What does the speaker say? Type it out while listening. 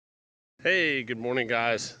Hey, good morning,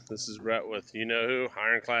 guys. This is Brett with You Know Who,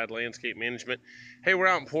 Ironclad Landscape Management. Hey, we're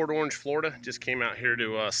out in Port Orange, Florida. Just came out here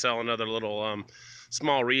to sell another little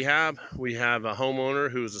small rehab. We have a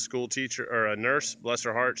homeowner who is a school teacher or a nurse. Bless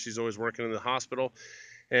her heart, she's always working in the hospital.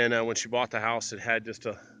 And when she bought the house, it had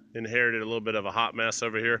inherited a little bit of a hot mess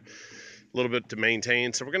over here, a little bit to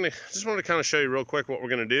maintain. So just want to kind of show you real quick what we're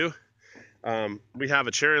gonna do. We have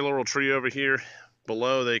a cherry laurel tree over here.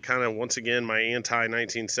 Below, they kind of, once again, my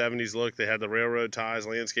anti-1970s look. They had the railroad ties,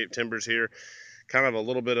 landscape timbers here, kind of a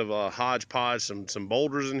little bit of a hodgepodge, some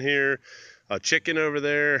boulders in here, a chicken over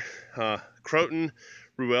there, croton,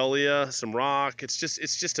 ruellia, some rock. It's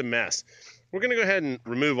just a mess. We're gonna go ahead and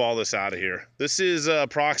remove all this out of here. This is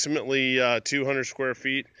approximately 200 square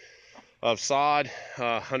feet of sod,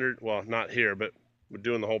 100, well, not here, but we're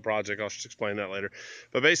doing the whole project. I'll just explain that later.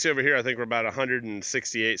 But basically over here, I think we're about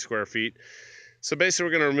 168 square feet. So basically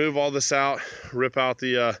we're going to remove all this out, rip out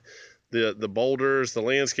the boulders, the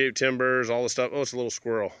landscape timbers, all the stuff. Oh, it's a little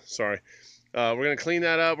squirrel, sorry. We're going to clean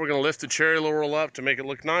that up. We're going to lift the cherry laurel up to make it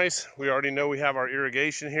look nice. We already know we have our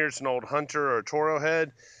irrigation here. It's an old hunter or a toro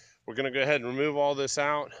head. We're going to go ahead and remove all this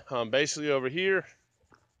out. Basically over here,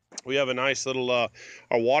 we have a nice little, our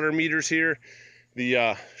water meters here.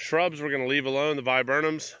 The shrubs we're going to leave alone, the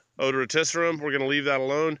viburnums, odoraticerum, we're going to leave that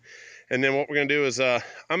alone. And then what we're going to do is I'm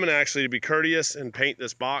going to actually be courteous and paint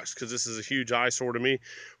this box because this is a huge eyesore to me.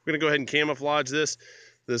 We're going to go ahead and camouflage this.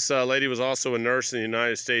 This lady was also a nurse in the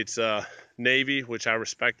United States Navy, which I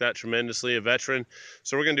respect that tremendously, a veteran.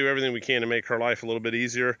 So we're going to do everything we can to make her life a little bit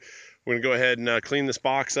easier. We're going to go ahead and clean this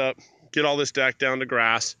box up, get all this deck down to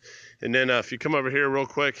grass. And then if you come over here real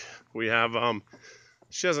quick, we have,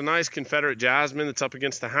 she has a nice Confederate jasmine that's up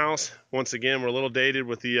against the house. Once again, we're a little dated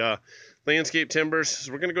with the landscape timbers.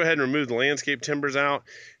 So we're going to go ahead and remove the landscape timbers out.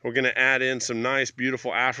 We're going to add in some nice,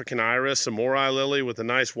 beautiful African iris, some morai lily with a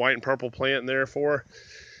nice white and purple plant in there for her.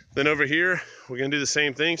 Then over here, we're going to do the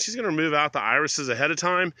same thing. She's going to remove out the irises ahead of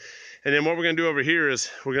time. And then what we're going to do over here is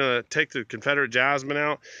we're going to take the Confederate jasmine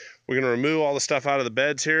out. We're going to remove all the stuff out of the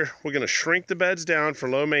beds here. We're going to shrink the beds down for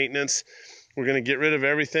low maintenance. We're going to get rid of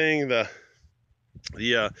everything, the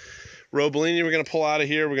Robellini we're going to pull out of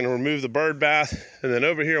here. We're going to remove the bird bath. And then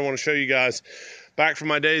over here, I want to show you guys back from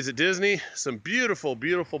my days at Disney, some beautiful,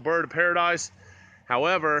 beautiful bird of paradise.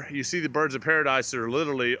 However, you see the birds of paradise that are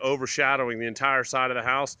literally overshadowing the entire side of the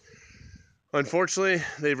house. Unfortunately,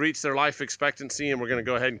 they've reached their life expectancy, and we're going to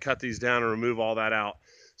go ahead and cut these down and remove all that out.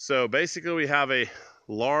 So basically, we have a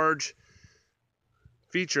large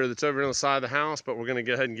feature that's over on the side of the house, but we're going to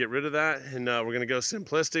go ahead and get rid of that. And we're going to go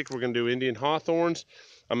simplistic. We're going to do Indian hawthorns.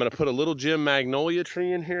 I'm going to put a little Jim magnolia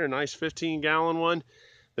tree in here, a nice 15-gallon one.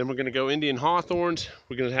 Then we're going to go Indian hawthorns.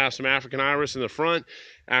 We're going to have some African iris in the front,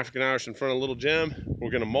 African iris in front of little Jim. We're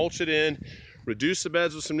going to mulch it in, reduce the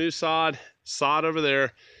beds with some new sod over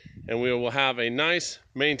there, and we will have a nice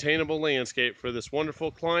maintainable landscape for this wonderful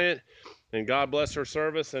client. And God bless her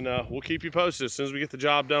service, and we'll keep you posted. As soon as we get the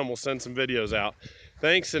job done, we'll send some videos out.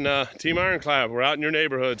 Thanks, and Team Ironclad, we're out in your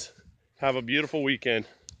neighborhoods. Have a beautiful weekend.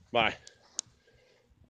 Bye.